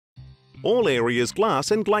All Areas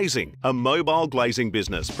Glass and Glazing, a mobile glazing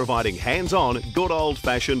business providing hands-on, good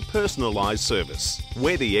old-fashioned personalised service.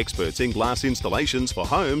 We're the experts in glass installations for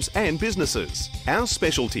homes and businesses. Our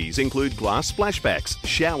specialties include glass splashbacks,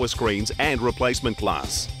 shower screens and replacement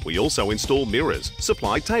glass. We also install mirrors,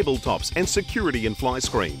 supply tabletops and security and fly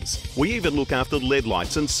screens. We even look after LED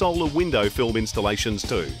lights and solar window film installations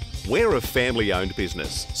too. We're a family-owned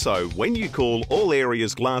business, so when you call All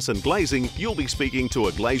Areas Glass and Glazing, you'll be speaking to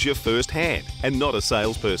a glazier firsthand and not a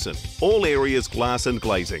salesperson. All Areas Glass and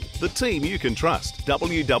Glazing, the team you can trust.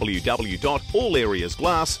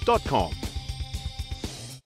 www.allareasglass.com